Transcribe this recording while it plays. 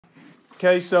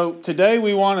Okay, so today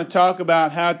we want to talk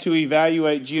about how to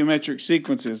evaluate geometric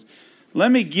sequences.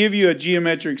 Let me give you a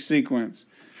geometric sequence.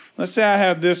 Let's say I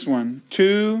have this one,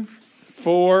 2,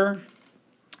 4,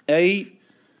 8,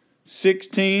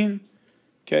 16.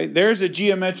 Okay, there's a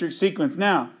geometric sequence.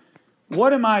 Now,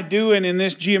 what am I doing in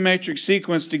this geometric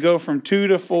sequence to go from 2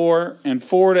 to 4 and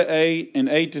 4 to 8 and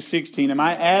 8 to 16? Am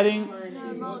I adding?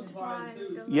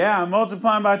 Yeah, I'm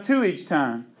multiplying by 2 each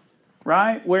time.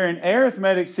 Right? Where in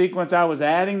arithmetic sequence I was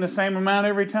adding the same amount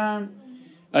every time.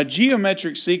 A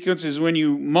geometric sequence is when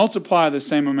you multiply the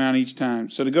same amount each time.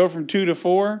 So to go from 2 to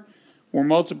 4, we're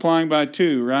multiplying by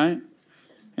 2, right?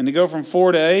 And to go from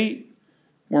 4 to 8,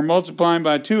 we're multiplying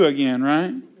by 2 again,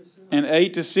 right? And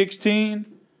 8 to 16,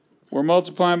 we're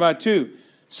multiplying by 2.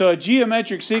 So a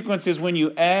geometric sequence is when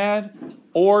you add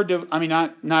or,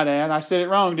 not add. I said it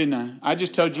wrong, didn't I? I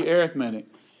just told you arithmetic.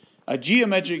 A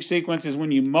geometric sequence is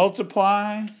when you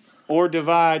multiply or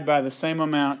divide by the same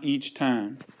amount each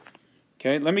time.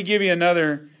 Okay, let me give you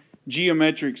another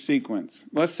geometric sequence.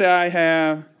 Let's say I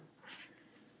have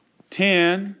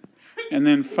 10, and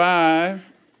then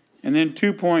 5, and then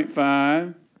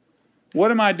 2.5.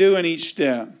 What am I doing each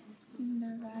step?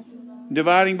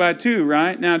 Dividing by 2,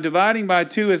 right? Now, dividing by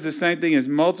 2 is the same thing as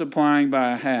multiplying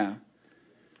by a half.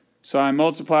 So I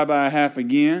multiply by a half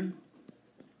again.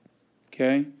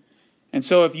 Okay. And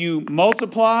so if you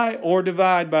multiply or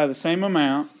divide by the same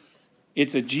amount,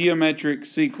 it's a geometric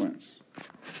sequence.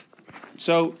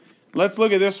 So let's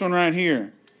look at this one right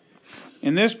here.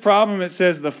 In this problem, it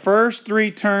says the first 3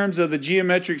 terms of the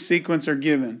geometric sequence are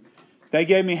given. They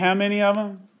gave me how many of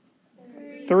them?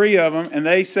 3 of them. And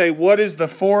they say, what is the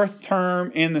 4th term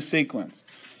in the sequence?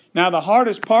 Now, the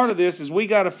hardest part of this is we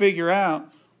got to figure out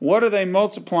what are they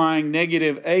multiplying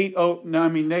negative 80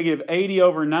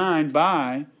 over 9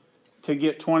 by to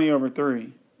get 20 over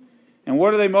 3. And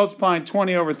what are they multiplying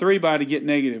 20 over 3 by to get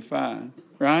negative 5,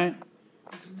 right?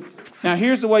 Now,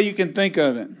 here's the way you can think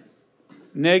of it.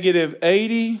 Negative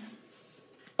 80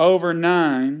 over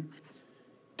 9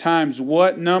 times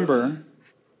what number?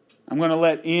 I'm going to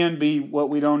let n be what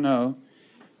we don't know.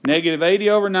 Negative 80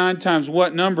 over 9 times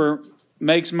what number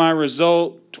makes my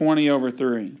result 20 over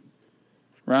 3,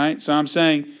 right? So I'm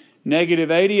saying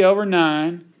negative 80 over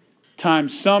 9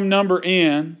 times some number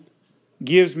n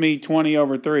gives me 20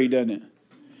 over 3, doesn't it?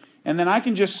 And then I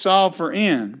can just solve for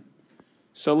n.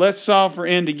 So let's solve for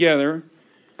n together.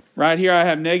 Right here I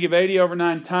have negative 80 over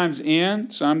 9 times n.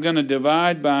 So I'm going to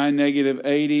divide by negative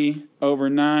 80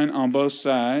 over 9 on both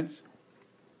sides.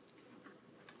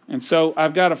 And so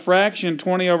I've got a fraction,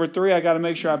 20 over 3. I've got to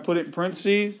make sure I put it in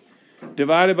parentheses.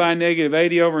 Divided by negative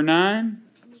 80 over 9.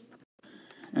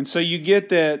 And so you get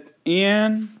that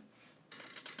n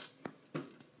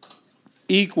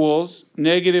equals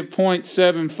negative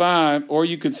 0.75, or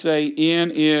you could say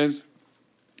n is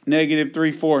negative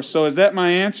 3/4. So is that my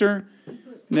answer?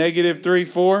 Negative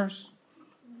 3/4?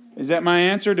 Is that my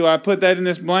answer? Do I put that in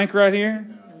this blank right here?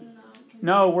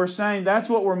 No, we're saying that's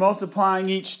what we're multiplying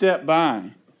each step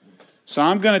by. So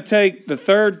I'm going to take the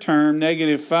 3rd term,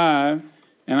 negative 5,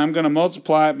 and I'm going to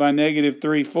multiply it by negative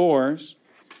 3/4,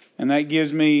 and that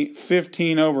gives me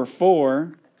 15 over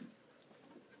 4.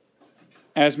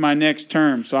 As my next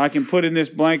term. So I can put in this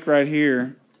blank right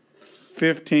here,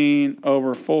 15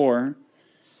 over 4.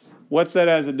 What's that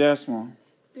as a decimal?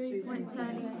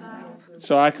 3.75.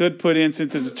 So I could put in,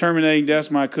 since it's a terminating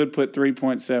decimal, I could put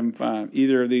 3.75.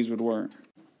 Either of these would work.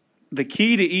 The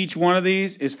key to each one of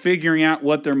these is figuring out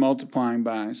what they're multiplying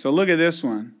by. So look at this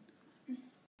one.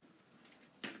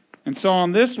 And so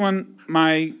on this one,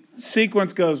 my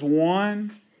sequence goes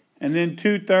 1, and then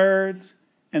 2/3,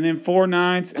 and then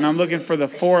 4/9, and I'm looking for the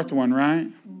 4th one, right?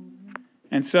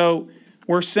 And so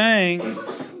we're saying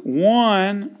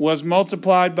 1 was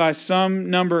multiplied by some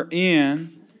number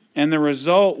n, and the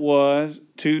result was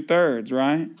 2/3,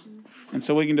 right? And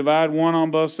so we can divide 1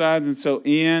 on both sides, and so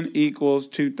n equals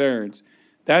 2/3.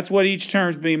 That's what each term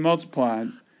is being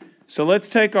multiplied. So let's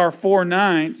take our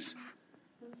 4/9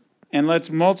 and let's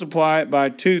multiply it by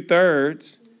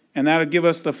 2/3, and that'll give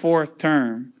us the 4th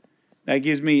term. That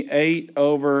gives me 8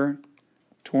 over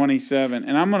 27.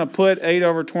 And I'm going to put 8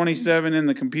 over 27 in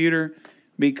the computer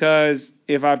because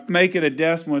if I make it a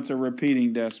decimal, it's a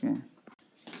repeating decimal.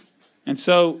 And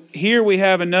so here we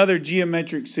have another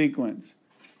geometric sequence.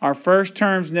 Our first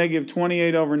term's negative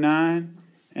 28 over 9,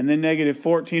 and then negative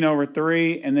 14 over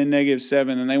 3, and then negative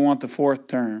 7, and they want the 4th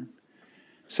term.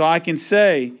 So I can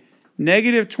say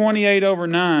negative 28 over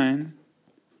 9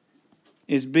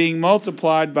 is being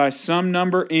multiplied by some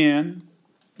number n,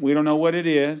 we don't know what it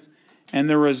is, and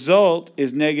the result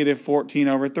is negative 14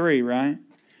 over 3, right?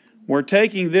 We're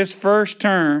taking this first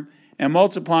term and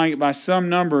multiplying it by some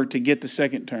number to get the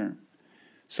second term.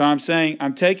 So I'm saying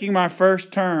I'm taking my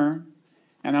first term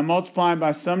and I'm multiplying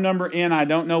by some number n, I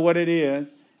don't know what it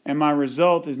is, and my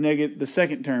result is the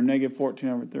second term, negative 14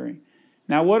 over 3.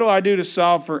 Now what do I do to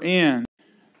solve for n?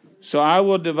 So I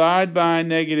will divide by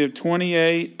negative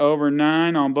 28 over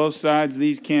 9 on both sides.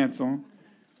 These cancel.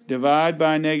 Divide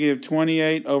by negative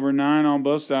 28 over 9 on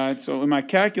both sides. So in my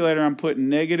calculator, I'm putting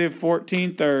negative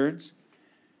 14 thirds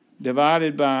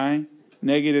divided by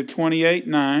negative 28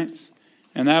 ninths.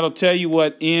 And that'll tell you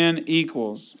what n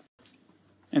equals.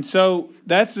 And so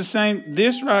that's the same.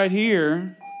 This right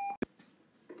here,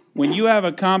 when you have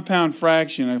a compound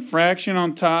fraction, a fraction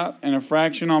on top and a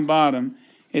fraction on bottom,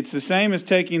 it's the same as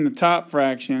taking the top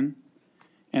fraction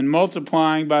and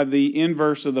multiplying by the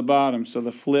inverse of the bottom, so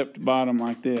the flipped bottom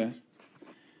like this.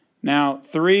 Now,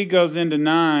 3 goes into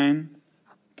 9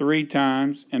 3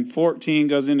 times, and 14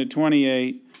 goes into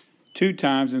 28 2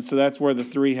 times, and so that's where the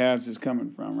 3 halves is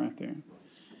coming from right there.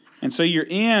 And so your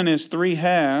n is 3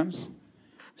 halves.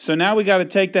 So now we got to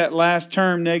take that last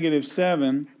term, negative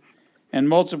 7, and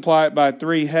multiply it by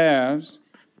 3 halves,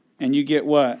 and you get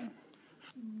what?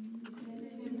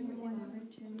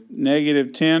 Negative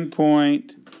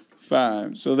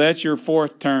 10.5. So that's your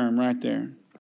fourth term right there.